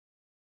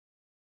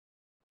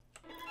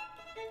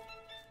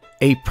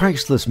A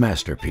priceless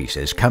masterpiece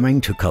is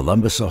coming to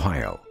Columbus,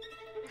 Ohio.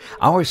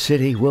 Our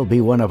city will be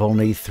one of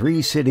only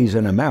 3 cities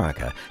in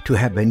America to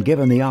have been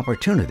given the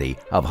opportunity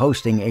of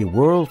hosting a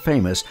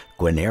world-famous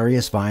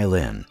Guarnerius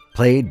violin,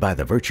 played by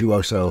the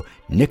virtuoso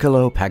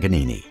Niccolo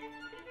Paganini.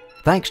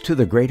 Thanks to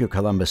the Greater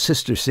Columbus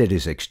Sister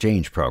Cities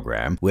Exchange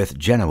Program with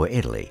Genoa,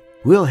 Italy,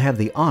 we'll have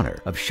the honor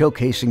of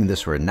showcasing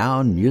this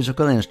renowned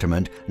musical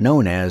instrument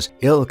known as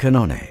Il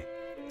Cannone.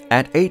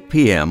 At 8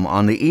 p.m.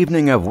 on the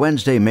evening of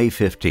Wednesday, May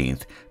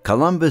 15th,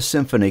 Columbus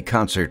Symphony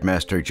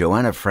concertmaster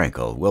Joanna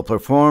Frankel will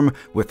perform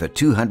with the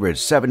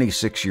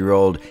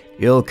 276-year-old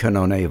Il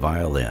Cannone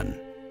violin.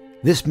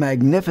 This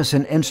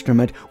magnificent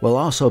instrument will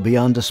also be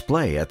on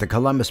display at the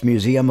Columbus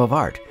Museum of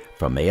Art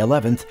from May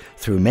 11th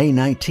through May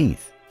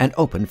 19th and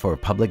open for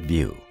public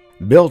view.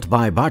 Built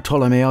by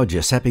Bartolomeo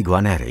Giuseppe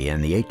Guarneri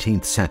in the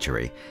 18th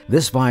century,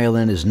 this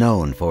violin is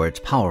known for its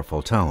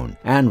powerful tone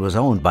and was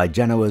owned by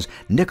Genoa's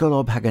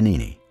Niccolo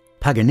Paganini.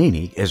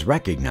 Paganini is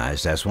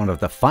recognized as one of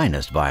the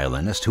finest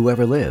violinists who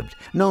ever lived,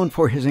 known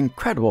for his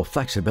incredible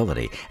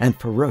flexibility and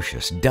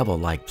ferocious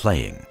devil-like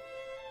playing.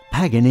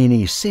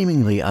 Paganini's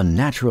seemingly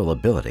unnatural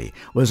ability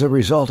was a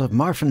result of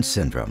Marfan's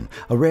syndrome,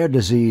 a rare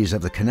disease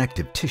of the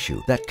connective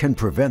tissue that can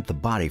prevent the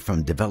body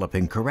from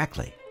developing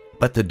correctly.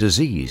 But the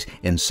disease,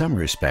 in some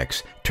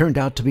respects, turned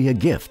out to be a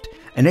gift,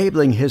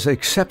 enabling his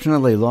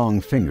exceptionally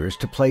long fingers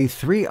to play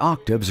 3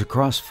 octaves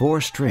across 4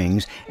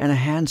 strings in a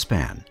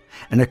handspan,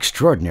 an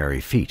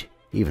extraordinary feat,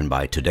 even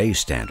by today's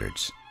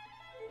standards.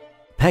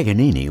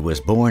 Paganini was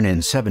born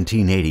in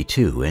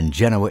 1782 in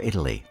Genoa,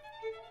 Italy.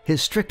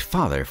 His strict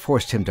father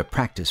forced him to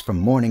practice from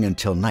morning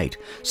until night,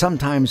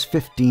 sometimes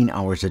 15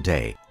 hours a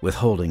day,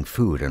 withholding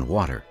food and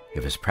water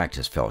if his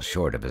practice fell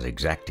short of his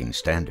exacting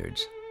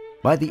standards.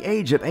 By the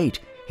age of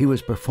 8, he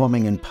was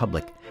performing in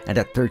public, and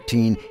at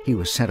 13 he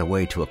was sent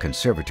away to a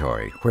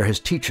conservatory where his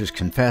teachers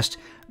confessed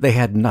they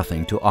had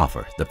nothing to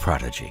offer the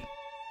prodigy.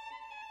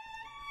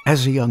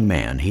 As a young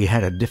man, he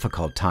had a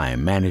difficult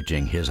time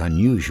managing his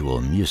unusual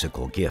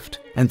musical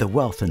gift and the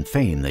wealth and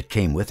fame that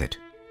came with it.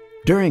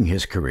 During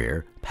his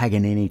career,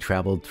 Paganini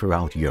traveled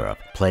throughout Europe,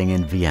 playing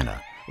in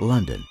Vienna,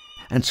 London,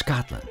 and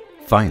Scotland,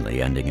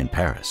 finally ending in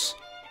Paris.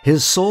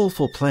 His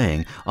soulful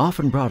playing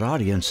often brought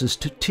audiences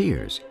to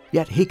tears,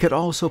 yet he could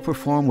also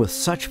perform with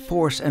such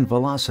force and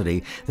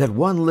velocity that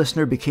one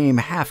listener became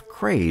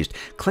half-crazed,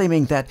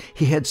 claiming that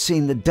he had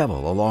seen the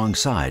devil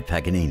alongside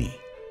Paganini.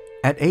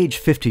 At age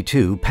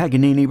 52,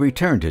 Paganini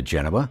returned to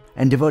Genoa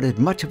and devoted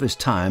much of his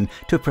time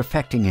to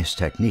perfecting his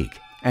technique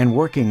and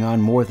working on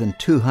more than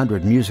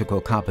 200 musical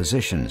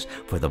compositions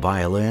for the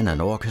violin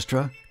and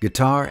orchestra,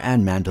 guitar,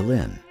 and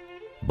mandolin.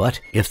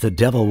 But if the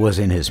devil was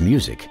in his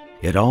music,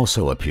 it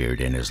also appeared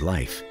in his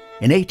life.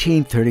 In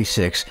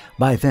 1836,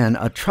 by then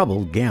a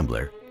troubled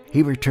gambler,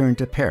 he returned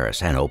to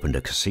Paris and opened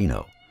a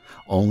casino,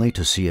 only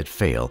to see it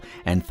fail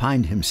and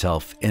find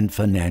himself in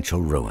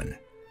financial ruin.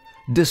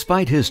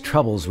 Despite his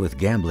troubles with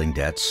gambling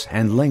debts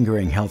and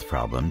lingering health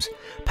problems,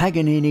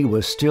 Paganini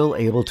was still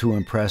able to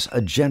impress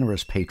a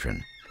generous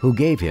patron who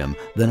gave him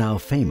the now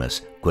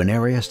famous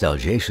Guarnerius del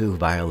Gesù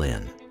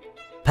violin.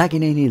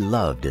 Paganini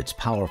loved its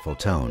powerful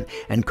tone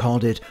and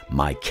called it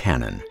 "my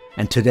cannon,"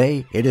 and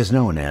today it is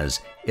known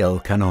as Il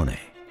Cannone.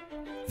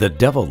 The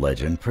devil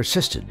legend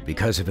persisted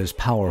because of his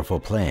powerful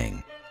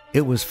playing.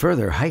 It was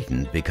further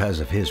heightened because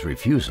of his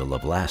refusal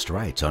of last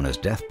rites on his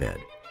deathbed.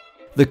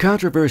 The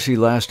controversy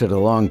lasted a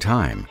long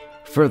time,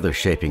 further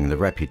shaping the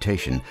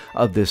reputation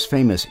of this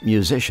famous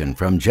musician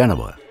from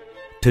Genoa.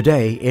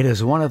 Today, it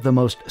is one of the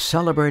most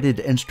celebrated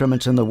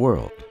instruments in the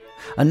world,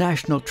 a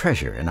national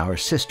treasure in our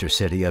sister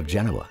city of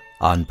Genoa,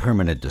 on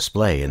permanent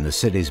display in the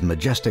city's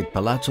majestic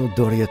Palazzo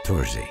Doria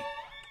Tursi.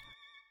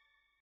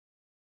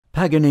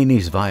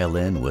 Paganini's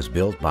violin was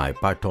built by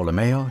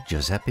Bartolomeo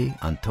Giuseppe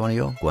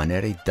Antonio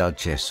Guarneri del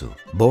Gesù,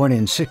 born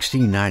in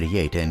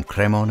 1698 in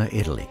Cremona,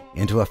 Italy,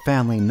 into a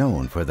family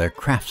known for their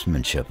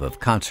craftsmanship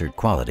of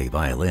concert-quality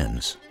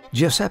violins.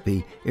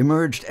 Giuseppe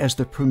emerged as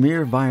the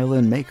premier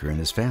violin maker in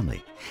his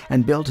family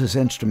and built his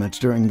instruments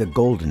during the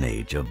golden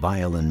age of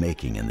violin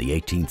making in the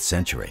 18th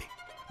century.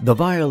 The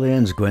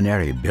violins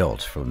Guarneri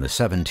built from the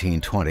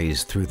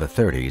 1720s through the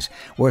 30s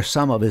were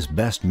some of his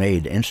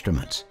best-made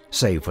instruments,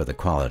 save for the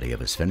quality of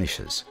his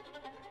finishes.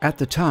 At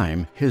the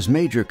time, his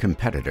major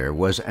competitor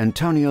was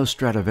Antonio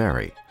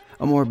Stradivari,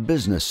 a more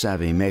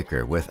business-savvy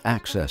maker with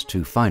access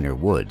to finer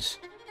woods.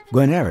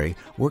 Guarneri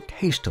worked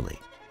hastily.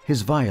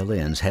 His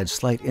violins had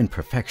slight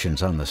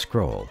imperfections on the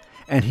scroll,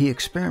 and he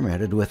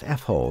experimented with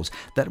F-holes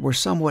that were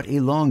somewhat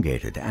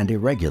elongated and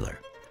irregular.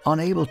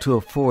 Unable to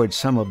afford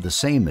some of the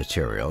same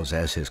materials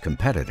as his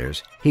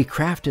competitors, he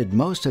crafted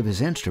most of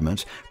his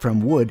instruments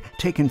from wood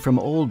taken from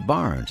old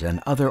barns and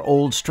other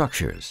old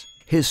structures.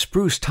 His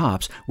spruce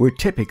tops were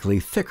typically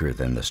thicker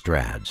than the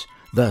Strads,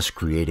 thus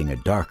creating a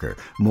darker,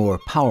 more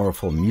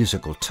powerful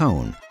musical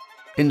tone.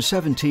 In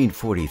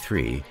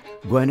 1743,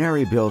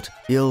 Guarneri built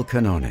Il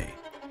Cannone.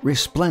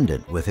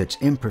 Resplendent with its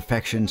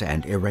imperfections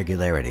and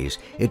irregularities,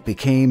 it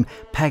became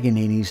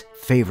Paganini's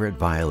favorite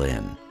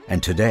violin,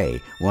 and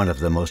today one of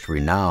the most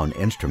renowned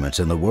instruments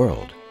in the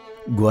world.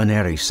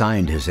 Guarneri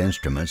signed his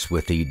instruments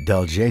with the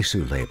Del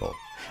Gesù label,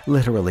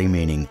 literally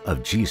meaning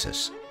of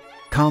Jesus.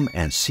 Come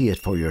and see it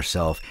for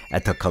yourself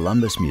at the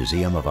Columbus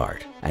Museum of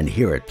Art and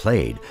hear it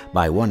played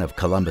by one of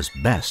Columbus'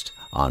 best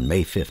on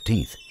May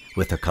 15th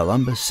with the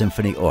Columbus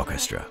Symphony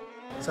Orchestra.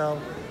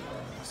 So,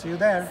 see you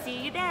there.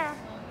 See you there.